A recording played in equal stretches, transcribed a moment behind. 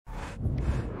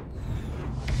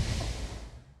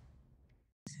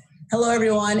Hello,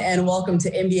 everyone, and welcome to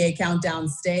NBA Countdown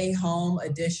Stay Home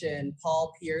Edition.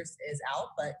 Paul Pierce is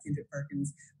out, but Kendrick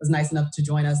Perkins was nice enough to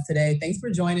join us today. Thanks for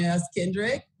joining us,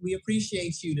 Kendrick. We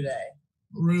appreciate you today.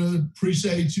 Really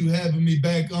appreciate you having me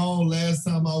back on. Last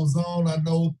time I was on, I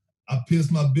know I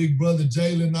pissed my big brother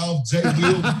Jalen off. And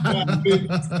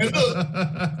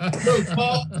look,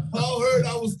 Paul heard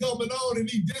I was coming on and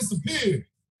he disappeared.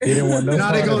 He didn't want no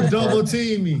now they go double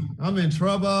team me. I'm in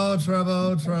trouble. That's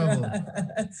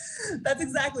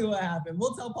exactly what happened.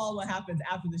 We'll tell Paul what happens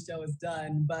after the show is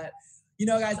done. But, you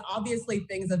know, guys, obviously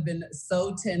things have been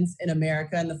so tense in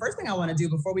America. And the first thing I want to do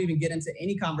before we even get into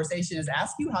any conversation is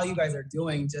ask you how you guys are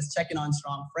doing, just checking on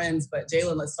strong friends. But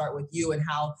Jalen, let's start with you and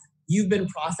how you've been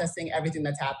processing everything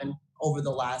that's happened over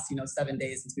the last, 7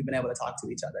 days since we've been able to talk to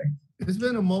each other. It's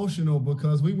been emotional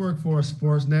because we work for a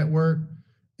sports network.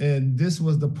 And this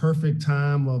was the perfect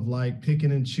time of like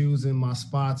picking and choosing my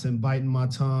spots and biting my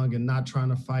tongue and not trying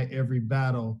to fight every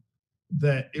battle.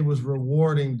 That it was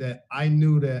rewarding that I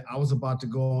knew that I was about to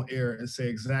go on air and say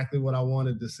exactly what I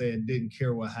wanted to say and didn't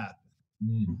care what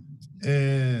happened.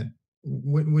 And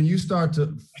when you start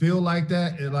to feel like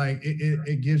that,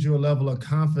 it gives you a level of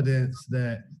confidence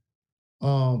that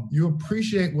you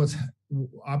appreciate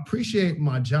I appreciate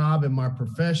my job and my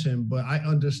profession, but I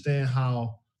understand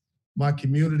how my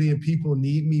community and people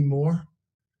need me more.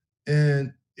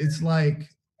 And it's like,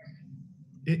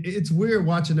 it's weird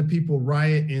watching the people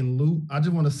riot and loot. I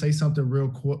just want to say something real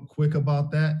quick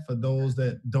about that for those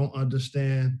that don't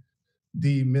understand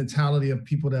the mentality of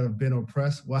people that have been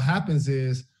oppressed. What happens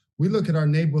is we look at our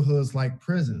neighborhoods like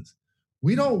prisons.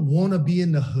 We don't want to be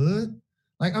in the hood.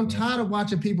 Like, I'm tired of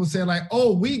watching people say like,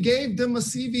 oh, we gave them a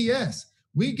CVS.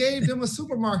 We gave them a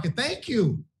supermarket. Thank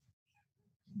you.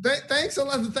 Thanks a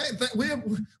lot.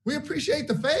 We appreciate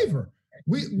the favor.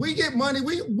 We get money.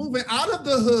 We moving out of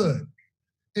the hood.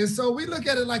 And so we look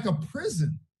at it like a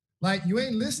prison. Like, you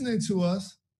ain't listening to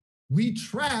us. We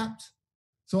trapped.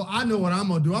 So I know what I'm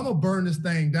going to do. I'm going to burn this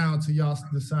thing down till y'all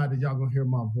decide that y'all going to hear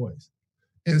my voice.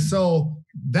 And so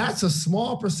that's a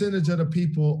small percentage of the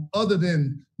people, other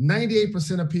than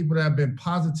 98% of people that have been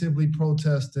positively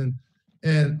protesting.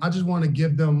 And I just want to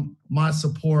give them my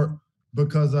support,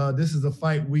 because this is a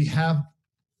fight we have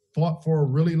fought for a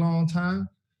really long time,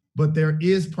 but there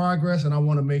is progress, and I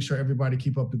want to make sure everybody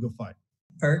keep up the good fight.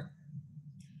 Perk?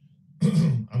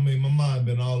 I mean, my mind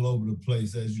been all over the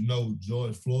place. As you know,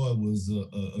 George Floyd was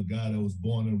a guy that was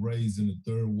born and raised in the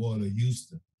third ward of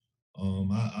Houston.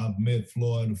 I've met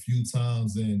Floyd a few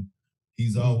times, and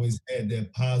he's always had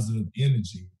that positive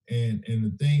energy. And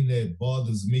the thing that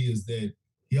bothers me is that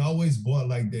he always brought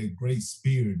like that great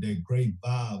spirit, that great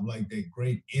vibe, like that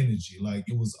great energy. Like,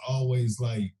 it was always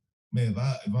like, man,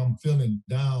 if I'm feeling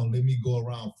down, let me go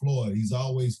around Floyd. He's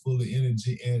always full of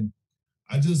energy. And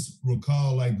I just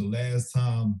recall like the last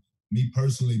time me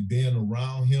personally being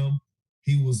around him,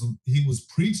 he was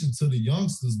preaching to the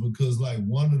youngsters, because like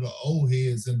one of the old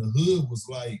heads in the hood was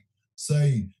like,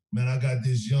 say, man, I got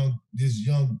this young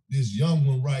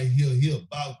one right here. He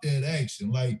about that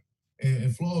action. Like,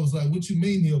 and Floyd was like, what you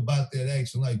mean he about that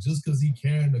action? Like, just because he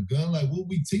carrying a gun? Like, what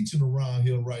we teaching around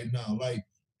here right now? Like,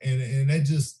 and that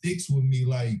just sticks with me,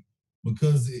 like,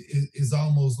 because it's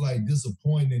almost like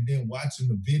disappointing. And then watching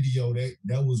the video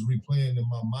that was replaying in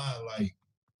my mind, like,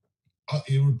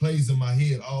 it replays in my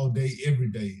head all day, every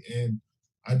day. And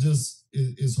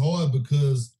it's hard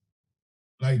because,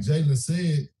 like Jalen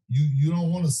said, you don't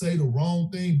want to say the wrong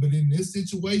thing, but in this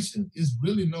situation, it's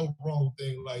really no wrong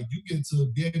thing. Like, you get to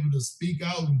be able to speak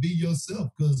out and be yourself,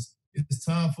 because it's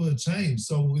time for a change.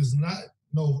 So it's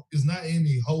not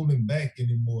any holding back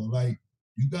anymore. Like,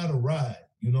 you gotta ride.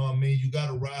 You know what I mean? You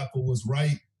gotta ride for what's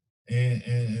right,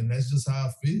 and that's just how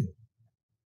I feel.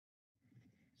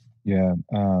 Yeah,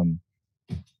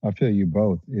 I feel you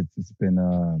both. It's been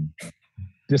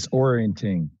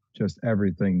disorienting, just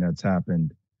everything that's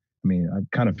happened. I mean, I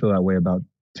kind of feel that way about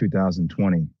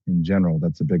 2020 in general.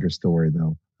 That's a bigger story,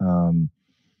 though.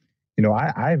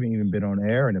 I haven't even been on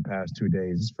air in the past 2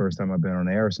 days. This is the first time I've been on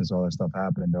air since all that stuff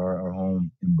happened. Our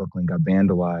home in Brooklyn got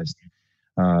vandalized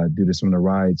due to some of the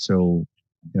riots. So,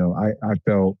 I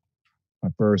felt my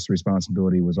first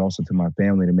responsibility was also to my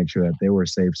family to make sure that they were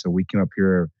safe. So we came up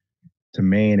here to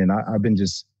Maine, and I've been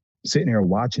just sitting here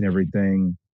watching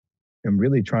everything and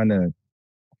really trying to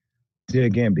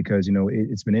dig in, because,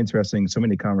 it's been interesting. So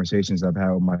many conversations I've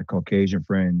had with my Caucasian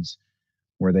friends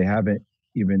where they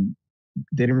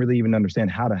didn't really even understand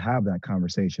how to have that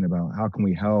conversation about how can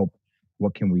we help,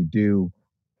 what can we do.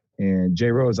 And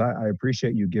Jay Rose, I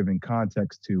appreciate you giving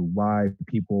context to why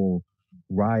people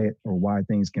riot or why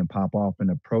things can pop off in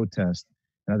a protest.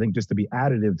 And I think just to be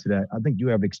additive to that, I think you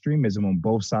have extremism on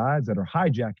both sides that are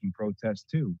hijacking protests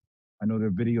too. I know there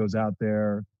are videos out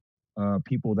there,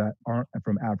 people that aren't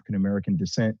from African-American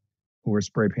descent who are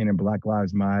spray painting Black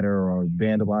Lives Matter or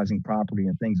vandalizing property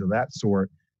and things of that sort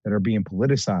that are being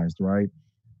politicized, right?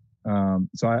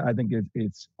 So I think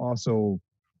it's also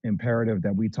imperative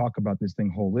that we talk about this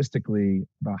thing holistically,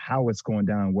 about how it's going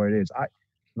down and what it is.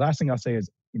 Last thing I'll say is,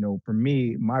 for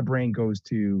me, my brain goes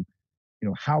to,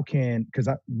 because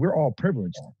we're all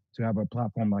privileged to have a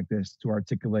platform like this to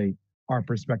articulate our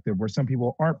perspective, where some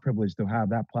people aren't privileged to have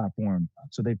that platform.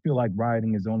 So they feel like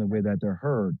rioting is the only way that they're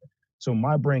heard. So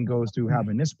my brain goes to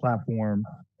having this platform.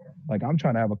 Like I'm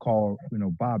trying to have a call,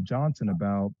 Bob Johnson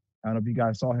about, I don't know if you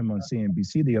guys saw him on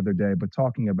CNBC the other day, but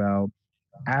talking about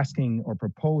asking or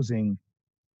proposing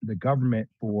the government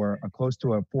for close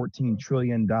to a $14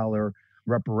 trillion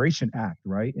reparation act,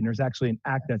 right? And there's actually an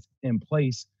act that's in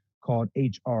place called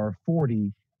HR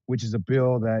 40, which is a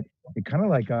bill that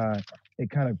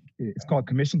it's called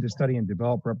Commission to Study and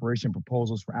Develop Reparation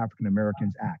Proposals for African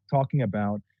Americans Act, talking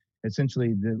about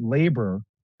essentially the labor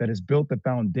that has built the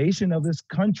foundation of this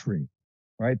country,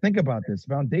 right? Think about this.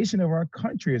 The foundation of our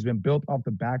country has been built off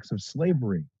the backs of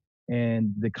slavery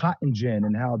and the cotton gin,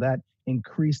 and how that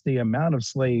increased the amount of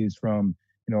slaves from,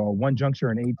 one juncture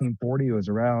in 1840, it was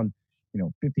around,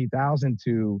 50,000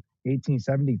 to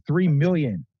 1870, 3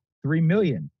 million,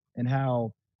 and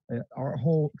how our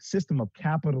whole system of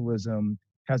capitalism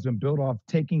has been built off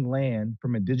taking land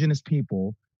from indigenous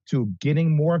people, to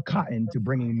getting more cotton, to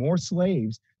bringing more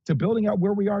slaves, to building out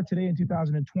where we are today in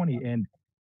 2020. And,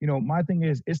 my thing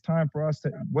is, it's time for us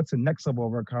to, what's the next level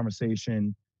of our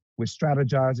conversation with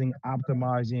strategizing,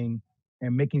 optimizing,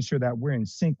 and making sure that we're in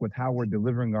sync with how we're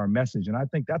delivering our message. And I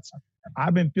think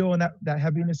I've been feeling that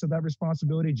heaviness of that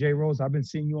responsibility. Jay Rose, I've been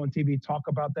seeing you on TV talk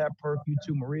about that. Perk, you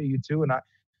too, Maria, you too. And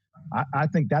I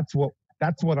think that's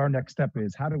what our next step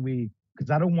is. How do we, because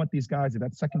I don't want these guys, if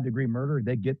that's second degree murder,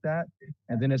 they get that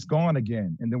and then it's gone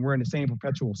again. And then we're in the same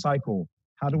perpetual cycle.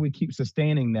 How do we keep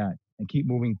sustaining that and keep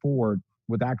moving forward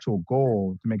with actual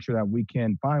goal to make sure that we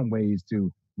can find ways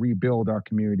to rebuild our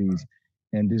communities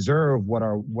and deserve what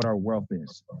our wealth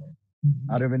is?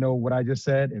 I don't even know what I just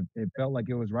said. It felt like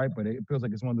it was right, but it feels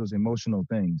like it's one of those emotional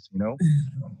things,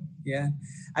 Yeah.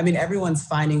 I mean, everyone's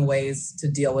finding ways to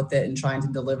deal with it and trying to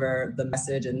deliver the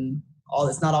message, and all.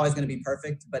 It's not always going to be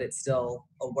perfect, but it's still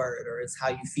a word, or it's how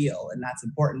you feel. And that's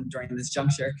important during this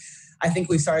juncture. I think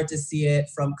we've started to see it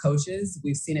from coaches.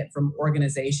 We've seen it from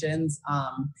organizations.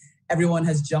 Everyone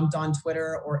has jumped on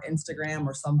Twitter or Instagram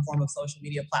or some form of social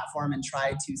media platform and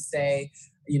tried to say,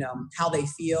 how they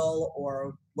feel,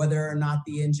 or whether or not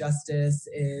the injustice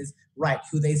is right,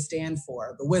 who they stand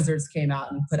for. The Wizards came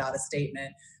out and put out a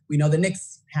statement. We know the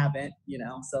Knicks haven't,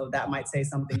 so that might say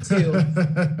something too.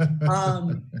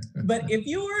 But if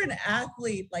you were an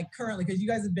athlete, like currently, because you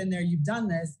guys have been there, you've done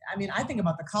this. I mean, I think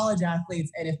about the college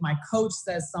athletes, and if my coach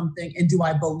says something, and do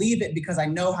I believe it because I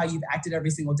know how you've acted every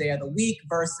single day of the week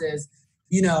versus,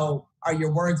 are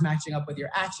your words matching up with your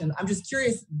actions? I'm just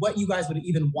curious what you guys would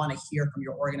even want to hear from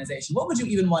your organization. What would you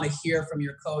even want to hear from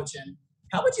your coach, and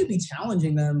how would you be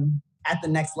challenging them at the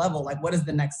next level? Like, what is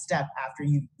the next step after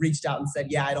you reached out and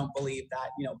said, yeah, I don't believe that,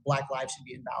 Black lives should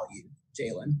be invalued?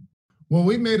 Jalen. Well,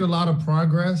 we made a lot of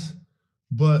progress,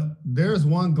 but there's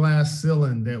one glass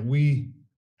ceiling that we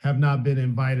have not been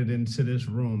invited into this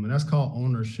room, and that's called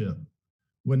ownership.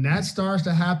 When that starts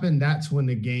to happen, that's when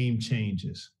the game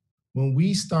changes. When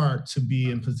we start to be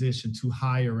in position to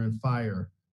hire and fire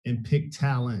and pick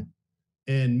talent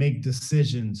and make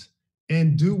decisions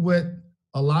and do what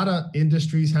a lot of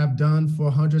industries have done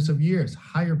for hundreds of years,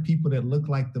 hire people that look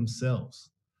like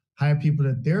themselves, hire people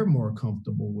that they're more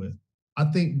comfortable with. I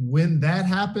think when that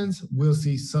happens, we'll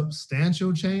see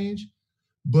substantial change.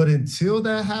 But until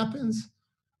that happens,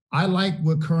 I like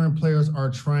what current players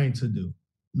are trying to do.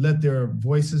 Let their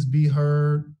voices be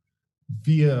heard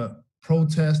via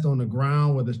protest on the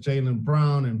ground, whether it's Jaylen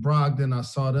Brown and Brogdon. I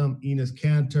saw them, Enes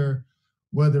Kanter,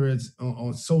 whether it's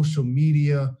on social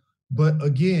media. But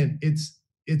again, it's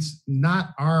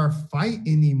not our fight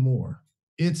anymore.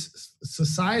 It's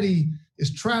society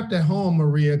is trapped at home,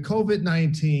 Maria.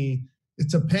 COVID-19,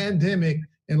 it's a pandemic.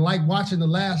 And like watching The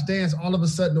Last Dance, all of a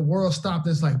sudden the world stopped.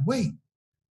 It's like, wait,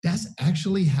 that's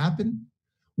actually happened?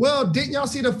 Well, didn't y'all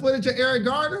see the footage of Eric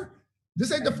Garner?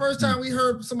 This ain't the first time we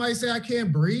heard somebody say, I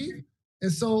can't breathe.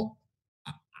 And so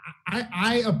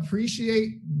I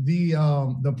appreciate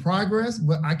the progress,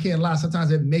 but I can't lie.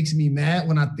 Sometimes it makes me mad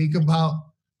when I think about,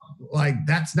 like,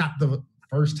 that's not the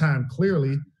first time,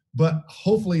 clearly, but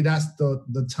hopefully that's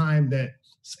the time that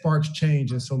sparks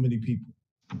change in so many people.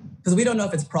 because we don't know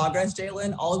if it's progress,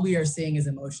 Jalen. All we are seeing is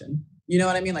emotion. You know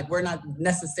what I mean? Like, we're not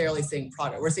necessarily seeing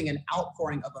progress. We're seeing an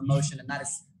outpouring of emotion, and that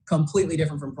is completely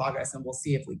different from progress, and we'll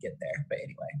see if we get there. But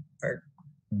anyway,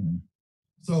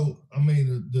 So, I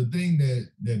mean, the thing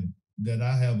that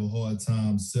I have a hard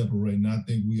time separating, I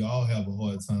think we all have a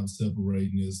hard time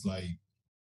separating, is like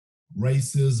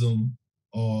racism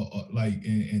or like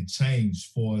and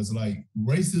change. For as like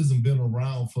racism been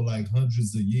around for like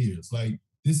hundreds of years. Like,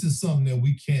 this is something that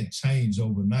we can't change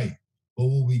overnight. But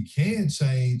what we can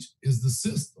change is the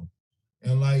system.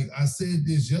 And like I said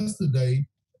this yesterday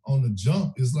on the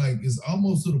jump, it's like it's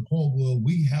almost to the point where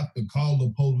we have to call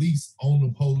the police on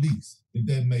the police, if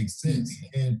that makes sense.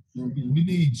 And we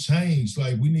need change,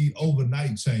 like we need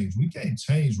overnight change. We can't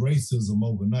change racism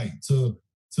overnight. To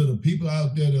the people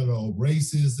out there that are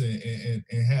racist and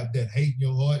have that hate in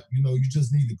your heart, you know, you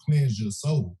just need to cleanse your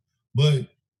soul. But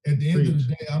at the end of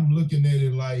the day, I'm looking at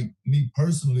it like, me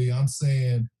personally, I'm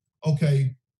saying,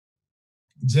 okay,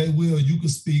 Jay Will, you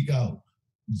could speak out.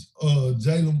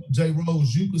 Jay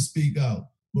Rose, you could speak out.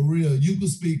 Maria, you could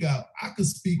speak out. I could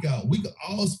speak out. We could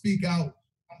all speak out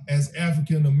as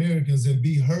African Americans and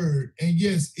be heard. And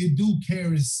yes, it do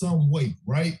carry some weight,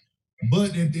 right?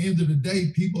 But at the end of the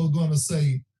day, people are going to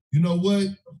say, you know what?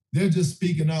 They're just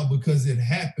speaking out because it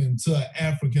happened to an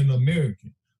African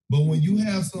American. But when you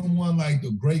have someone like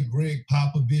the great Greg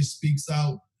Popovich speaks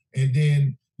out, and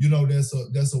then, you know,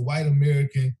 that's a white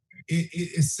American,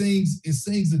 it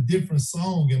sings a different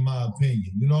song, in my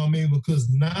opinion. You know what I mean? Because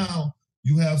now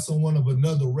you have someone of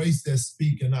another race that's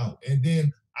speaking out. And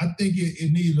then I think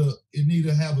it need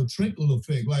to have a trickle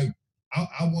effect. Like,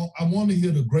 I want to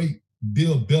hear the great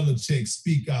Bill Belichick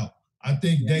speak out. I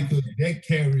think that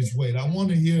carries weight. I want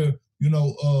to hear, you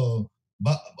know,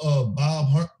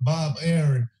 Bob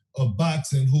Aaron of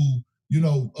boxing, who, you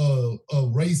know,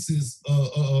 racist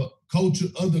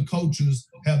other coaches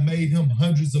have made him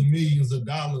hundreds of millions of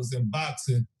dollars in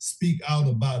boxing, speak out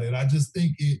about it. I just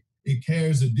think it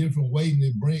carries a different weight, and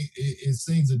it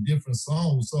sings a different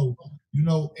song. So, you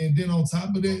know, and then on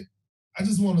top of that, I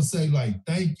just want to say, like,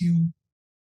 thank you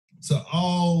to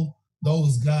all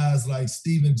those guys like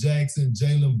Steven Jackson,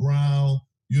 Jaylen Brown,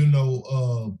 you know,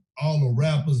 all the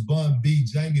rappers, Bun B,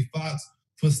 Jamie Foxx,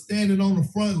 for standing on the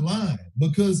front line.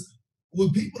 Because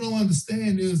what people don't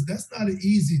understand is that's not an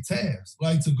easy task.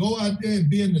 Like, to go out there and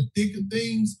be in the thick of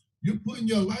things, you're putting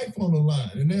your life on the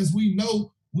line. And as we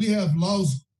know, we have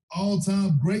lost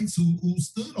all-time greats who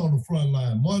stood on the front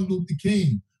line. Martin Luther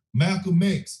King, Malcolm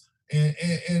X,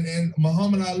 and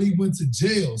Muhammad Ali went to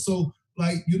jail. So,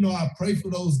 like, you know, I pray for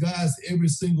those guys every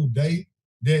single day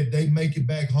that they make it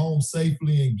back home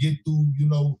safely and get through, you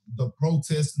know, the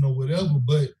protesting or whatever.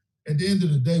 But at the end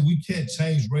of the day, we can't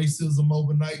change racism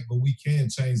overnight, but we can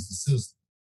change the system.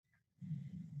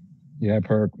 Yeah,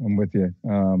 Perk, I'm with you.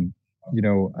 You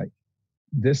know,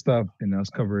 this stuff and us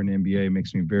covering the NBA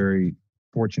makes me very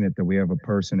fortunate that we have a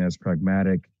person as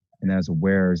pragmatic and as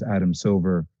aware as Adam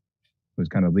Silver, who's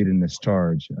kind of leading this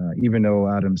charge. Even though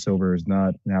Adam Silver is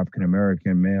not an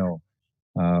African-American male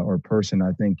or person,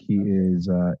 I think he is,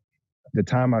 the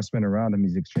time I spent around him,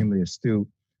 he's extremely astute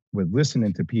with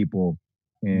listening to people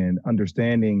and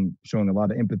understanding, showing a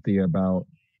lot of empathy about,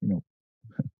 you know,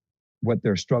 what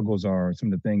their struggles are,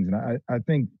 some of the things. And I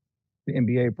think the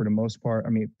NBA, for the most part, I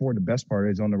mean, for the best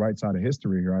part, is on the right side of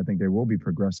history here. I think they will be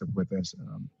progressive with this.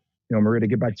 You know, Maria, to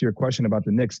get back to your question about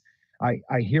the Knicks,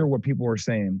 I hear what people are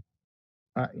saying.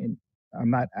 And I'm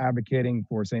not advocating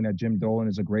for saying that Jim Dolan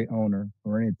is a great owner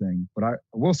or anything, but I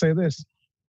will say this: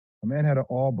 a man had an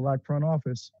all-black front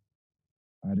office.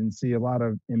 I didn't see a lot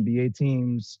of NBA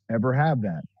teams ever have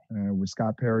that with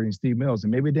Scott Perry and Steve Mills,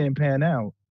 and maybe it didn't pan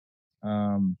out.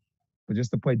 But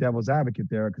just to play devil's advocate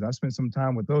there, because I spent some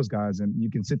time with those guys, and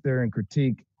you can sit there and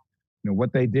critique, you know,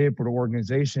 what they did for the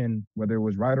organization, whether it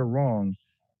was right or wrong.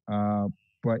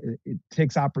 But it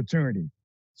takes opportunity.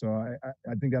 So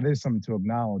I think that is something to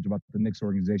acknowledge about the Knicks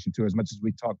organization too. As much as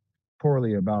we talk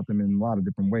poorly about them in a lot of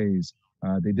different ways,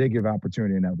 they did give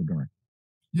opportunity in that regard.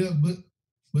 Yeah,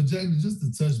 but Jalen, just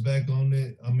to touch back on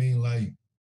that, I mean, like,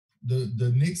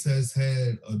 the Knicks has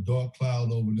had a dark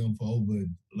cloud over them for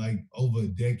over a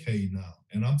decade now,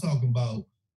 and I'm talking about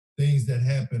things that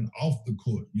happen off the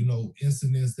court. You know,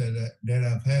 incidents that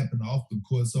have happened off the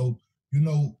court. So, you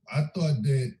know, I thought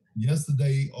that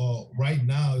yesterday or right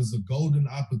now is a golden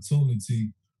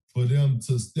opportunity for them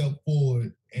to step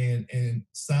forward and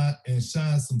shine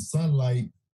some sunlight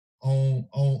on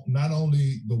not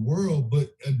only the world but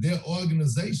their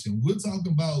organization. We're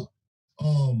talking about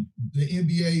the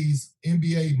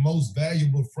NBA most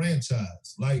valuable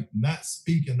franchise, like, not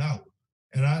speaking out,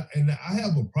 and I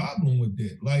have a problem with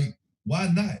that. Like, Why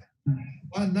not?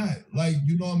 Why not? Like,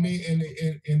 you know what I mean? And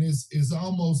it's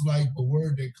almost like the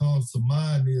word that comes to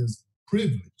mind is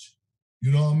privilege.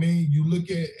 You know what I mean? You look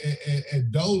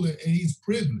at Dolan, and he's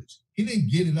privileged. He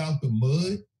didn't get it out the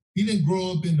mud. He didn't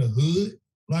grow up in the hood.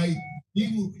 Like, he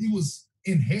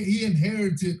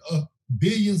inherited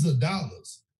billions of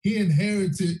dollars. He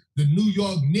inherited the New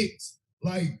York Knicks.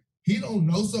 Like, he don't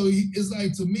know. So it's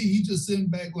like, to me, he just sitting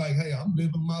back like, hey, I'm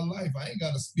living my life. I ain't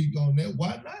got to speak on that.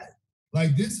 Why not?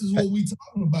 Like, this is what we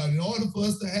talking about. In order for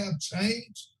us to have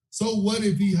change, so what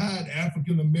if he hired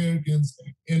African Americans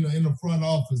in the front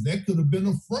office? That could have been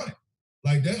a front.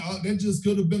 Like, that just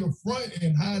could have been a front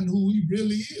in hiding who he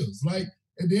really is. Like,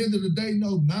 at the end of the day,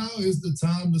 no, now is the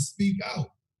time to speak out.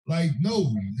 Like,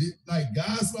 no, like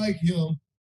guys like him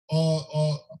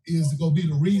is gonna be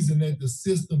the reason that the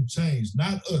system changed,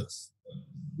 not us.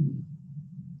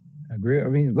 I agree. I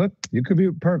mean, look, you could be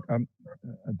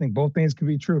I think both things could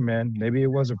be true, man. Maybe it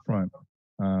was a front.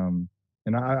 And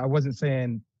I wasn't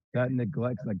saying that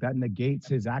negates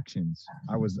his actions.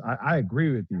 I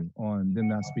agree with you on them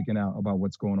not speaking out about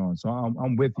what's going on. So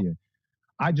I'm with you.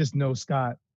 I just know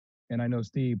Scott and I know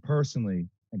Steve personally.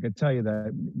 I could tell you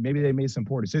that maybe they made some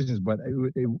poor decisions, but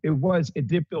it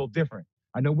did feel different.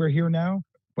 I know we're here now,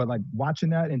 but like watching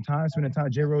that in time, spending time,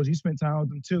 J. Rose, you spent time with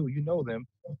them too. You know them.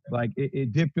 Like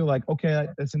it did feel like, okay,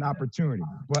 that's an opportunity.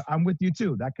 But I'm with you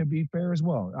too. That could be fair as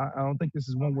well. I don't think this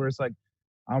is one where it's like,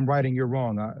 I'm right and you're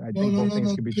wrong. I think both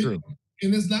things could be true.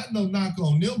 And it's not no knock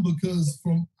on them, because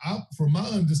from my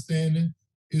understanding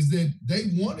is that they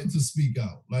wanted to speak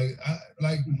out.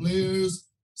 Like players,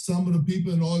 some of the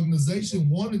people in the organization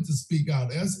wanted to speak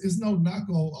out. It's no knock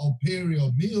on Perry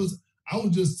or Mills. I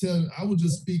was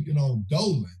just speaking on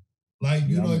Dolan. Like,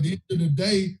 you know, at the end of the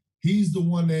day, he's the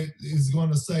one that is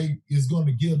going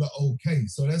to give the okay.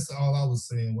 So that's all I was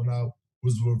saying when I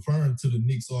was referring to the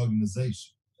Knicks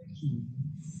organization.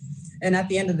 And at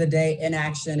the end of the day,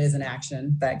 inaction is an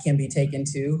action that can be taken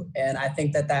too. And I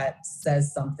think that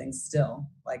says something still.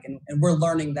 Like, and we're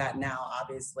learning that now,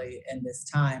 obviously, in this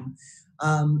time.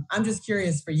 I'm just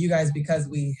curious for you guys, because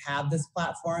we have this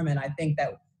platform, and I think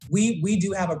that we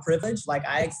do have a privilege. Like,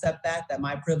 I accept that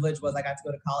my privilege was I got to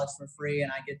go to college for free,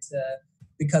 and I get to,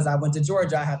 because I went to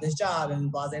Georgia, I have this job,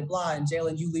 and blah, blah, blah. And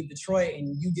Jalen, you leave Detroit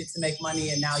and you get to make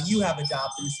money, and now you have a job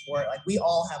through sport. Like, we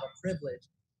all have a privilege.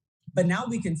 But now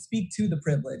we can speak to the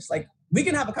privilege. Like, we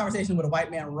can have a conversation with a white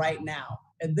man right now.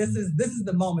 And this is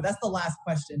the moment. That's the last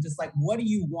question. Just like, what do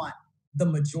you want the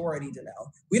majority to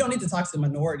know? We don't need to talk to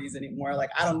minorities anymore. Like,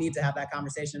 I don't need to have that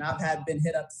conversation. I've been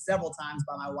hit up several times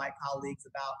by my white colleagues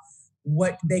about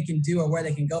what they can do or where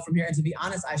they can go from here. And to be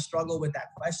honest, I struggle with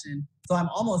that question. So I'm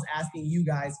almost asking you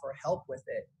guys for help with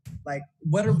it. Like,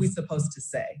 what are we supposed to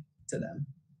say to them?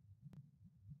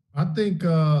 I think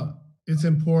it's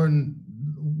important.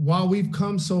 While we've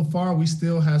come so far, we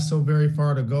still have so very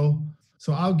far to go.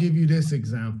 So I'll give you this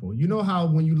example. You know how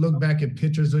when you look back at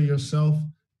pictures of yourself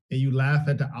and you laugh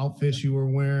at the outfits you were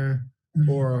wearing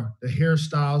or the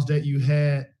hairstyles that you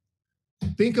had?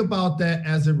 Think about that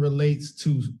as it relates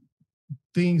to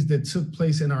things that took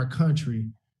place in our country.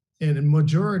 And the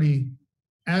majority,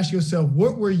 ask yourself,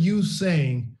 what were you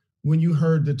saying when you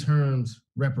heard the terms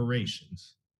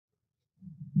reparations?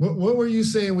 What were you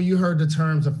saying when you heard the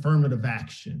terms affirmative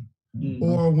action? Mm-hmm.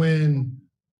 Or when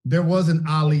there was an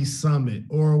Ali summit,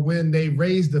 or when they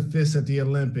raised the fist at the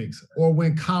Olympics, or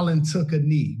when Colin took a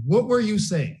knee? What were you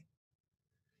saying?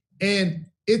 And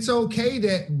it's okay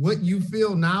that what you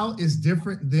feel now is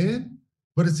different then,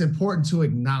 but it's important to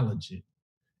acknowledge it.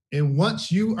 And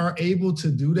once you are able to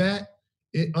do that,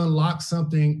 it unlocks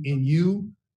something in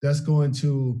you that's going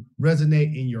to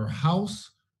resonate in your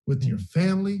house, with your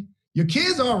family. Your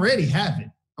kids already have it.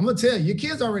 I'm going to tell you, your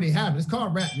kids already have it. It's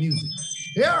called rap music.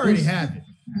 They already have it.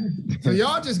 So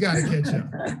y'all just got to catch up.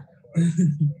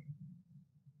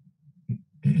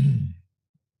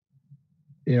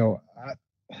 You know,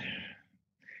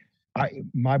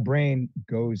 my brain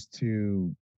goes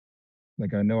to,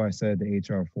 like, I know I said the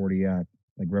HR 40 Act,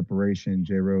 like reparation.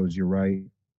 J. Rose, you're right.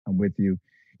 I'm with you.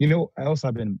 You know, else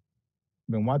I've been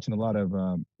watching a lot of,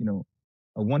 I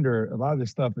wonder, a lot of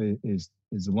this stuff is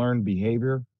learned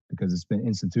behavior because it's been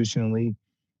institutionally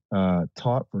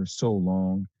taught for so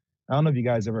long. I don't know if you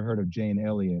guys ever heard of Jane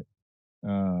Elliott,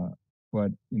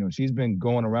 but she's been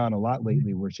going around a lot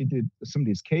lately where she did some of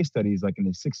these case studies like in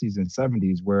the 60s and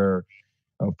 70s where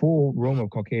a full room of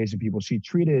Caucasian people, she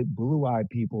treated blue-eyed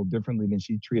people differently than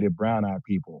she treated brown-eyed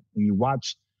people. And you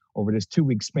watch over this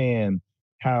 2-week span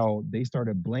how they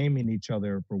started blaming each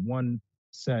other for one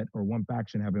set or one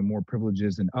faction having more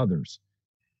privileges than others.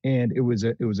 And it was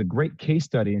a great case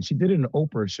study. And she did it in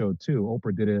Oprah's show too.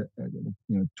 Oprah did it,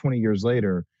 20 years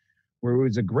later, where it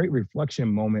was a great reflection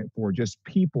moment for just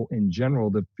people in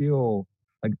general to feel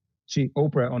like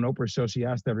on Oprah's show, she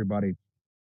asked everybody,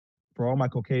 for all my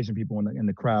Caucasian people in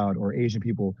the crowd or Asian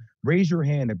people, raise your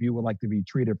hand if you would like to be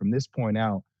treated from this point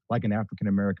out like an African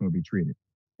American would be treated.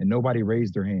 And nobody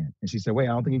raised their hand. And she said, wait,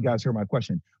 I don't think you guys heard my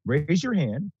question. Raise your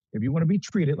hand if you want to be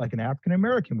treated like an African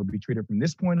American would be treated from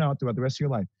this point out throughout the rest of your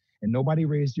life. And nobody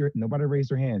raised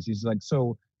their hands. She's like,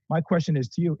 so my question is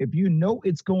to you, if you know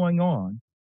it's going on,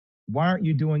 why aren't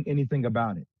you doing anything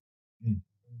about it?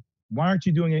 Why aren't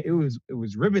you doing it? It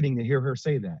was riveting to hear her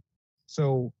say that.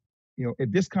 So,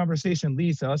 if this conversation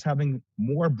leads to us having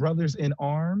more brothers in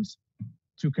arms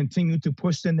to continue to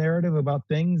push the narrative about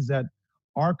things that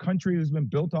our country has been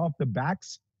built off the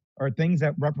backs or things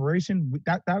that reparation,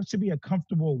 that should be a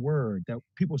comfortable word that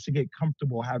people should get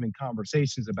comfortable having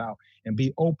conversations about and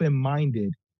be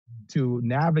open-minded to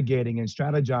navigating and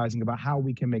strategizing about how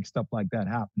we can make stuff like that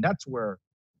happen. That's where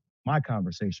my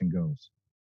conversation goes.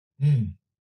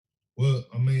 Well,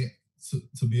 I mean,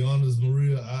 to be honest,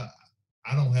 Maria,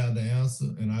 I don't have the answer.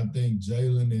 And I think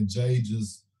Jalen and Jay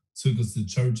just took us to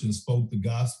church and spoke the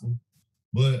gospel.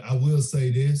 But I will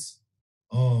say this.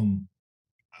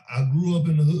 I grew up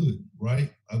in the hood,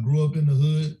 right? I grew up in the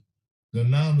hood.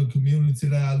 The community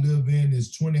that I live in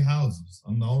is 20 houses.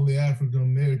 I'm the only African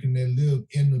American that live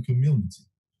in the community.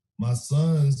 My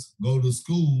sons go to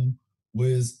school where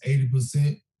it's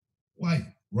 80% white,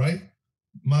 right?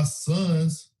 My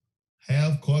sons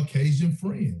have Caucasian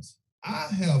friends. I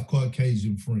have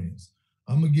Caucasian friends.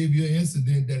 I'm gonna give you an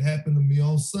incident that happened to me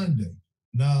on Sunday.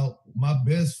 Now, my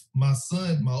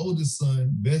oldest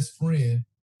son, best friend,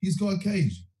 he's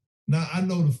Caucasian. Now, I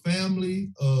know the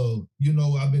family,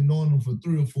 I've been knowing them for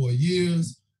 3 or 4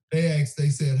 years. They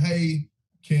said, hey,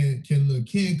 can little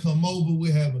Ken come over?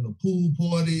 We're having a pool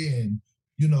party and,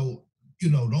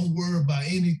 don't worry about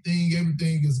anything.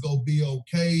 Everything is gonna be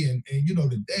okay. And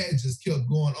the dad just kept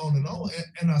going on.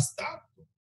 And I stopped him.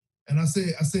 And I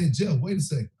said, Jeff, wait a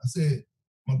second. I said,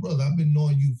 my brother, I've been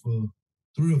knowing you for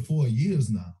 3 or 4 years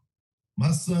now.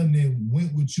 My son then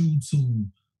went with you to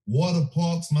water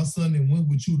parks. My son then went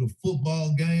with you to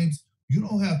football games. You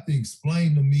don't have to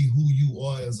explain to me who you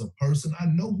are as a person. I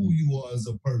know who you are as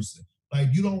a person. Like,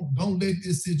 you don't let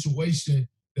this situation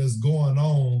that's going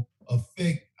on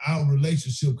affect our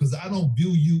relationship because I don't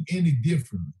view you any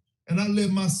differently. And I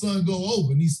let my son go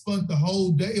over and he spent the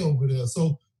whole day over there.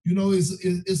 So,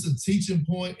 it's a teaching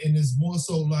point, and it's more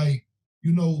so like,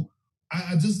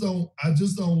 I just don't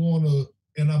want to,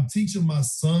 and I'm teaching my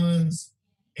sons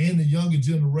and the younger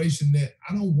generation that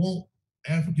I don't want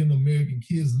African American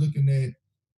kids looking at,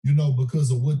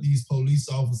 because of what these police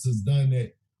officers done,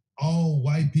 that all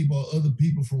white people or other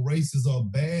people from races are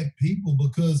bad people.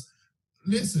 Because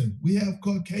listen, we have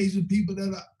Caucasian people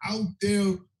that are out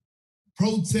there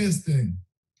protesting.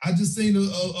 I just seen a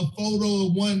photo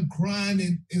of one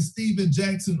crying in Stephen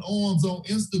Jackson's arms on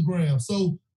Instagram.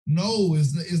 So no,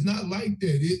 it's not like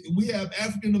that. We have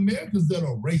African Americans that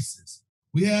are racist.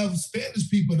 We have Spanish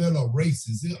people that are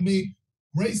racist. I mean,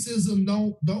 racism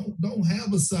don't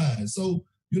have a side. So,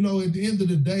 at the end of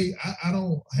the day, I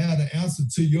don't have the answer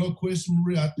to your question,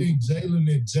 Maria. I think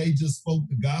Jalen and Jay just spoke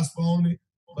the gospel on it.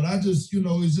 But I just,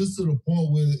 it's just to the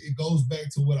point where it goes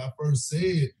back to what I first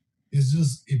said. It's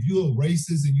just, if you're a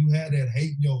racist and you have that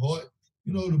hate in your heart,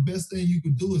 the best thing you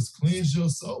could do is cleanse your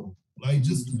soul. Like,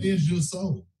 just cleanse your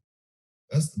soul.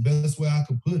 That's the best way I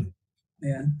could put it.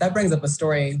 Yeah, that brings up a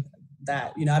story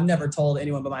that, I've never told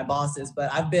anyone but my bosses,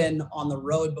 but I've been on the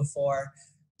road before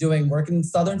working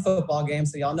Southern football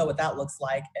games, so y'all know what that looks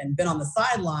like, and been on the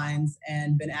sidelines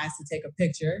and been asked to take a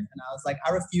picture. And I was like,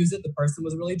 I refused it. The person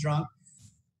was really drunk.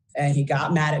 And he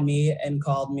got mad at me and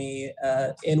called me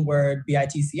N-word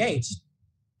bitch.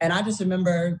 And I just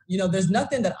remember, there's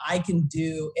nothing that I can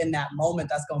do in that moment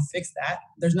that's going to fix that.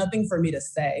 There's nothing for me to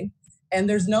say. And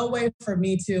there's no way for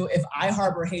me to, if I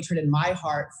harbor hatred in my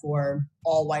heart for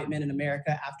all white men in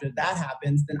America after that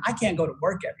happens, then I can't go to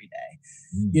work every day.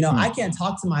 Mm-hmm. I can't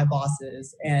talk to my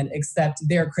bosses and accept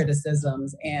their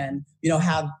criticisms and,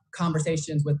 have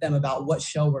conversations with them about what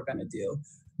show we're going to do.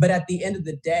 But at the end of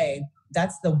the day,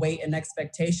 that's the weight and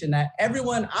expectation that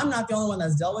everyone, I'm not the only one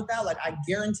that's dealt with that. Like, I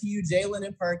guarantee you, Jalen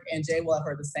and Perk and Jay will have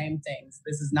heard the same things.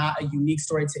 This is not a unique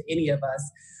story to any of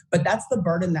us, but that's the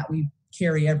burden that we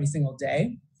carry every single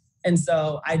day. And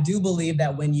so I do believe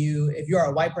that if you're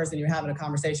a white person, you're having a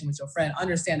conversation with your friend,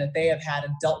 understand that they have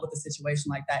dealt with a situation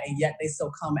like that, and yet they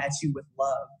still come at you with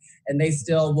love, and they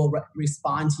still will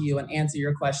respond to you and answer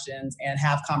your questions and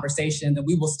have conversations. And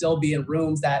we will still be in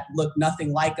rooms that look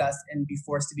nothing like us and be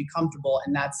forced to be comfortable.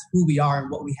 And that's who we are and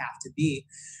what we have to be.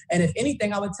 And if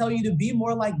anything, I would tell you to be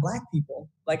more like Black people.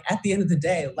 Like, at the end of the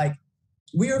day, like,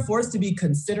 we are forced to be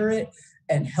considerate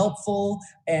and helpful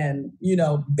and,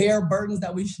 bear burdens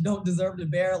that we don't deserve to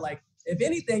bear. Like, if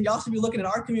anything, y'all should be looking at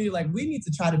our community like, we need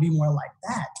to try to be more like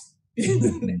that.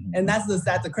 And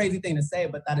that's a crazy thing to say,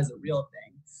 but that is a real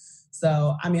thing.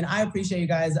 So, I mean, I appreciate you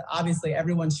guys. Obviously,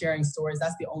 everyone sharing stories.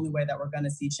 That's the only way that we're going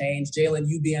to see change. Jalen,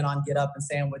 you being on Get Up and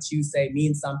saying what you say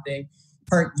means something.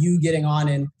 Perk, you getting on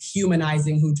and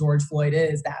humanizing who George Floyd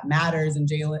is, that matters. And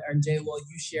J-Will,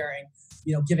 you sharing,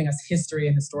 giving us history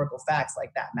and historical facts,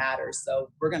 like, that matters. So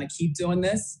we're going to keep doing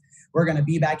this. We're going to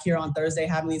be back here on Thursday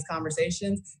having these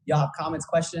conversations. Y'all have comments,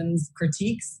 questions,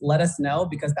 critiques, let us know,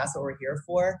 because that's what we're here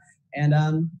for. And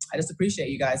I just appreciate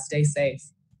you guys. Stay safe.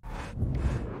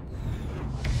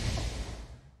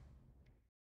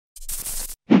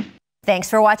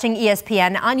 Thanks for watching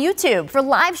ESPN on YouTube. For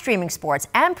live streaming sports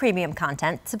and premium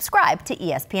content, subscribe to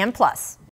ESPN+.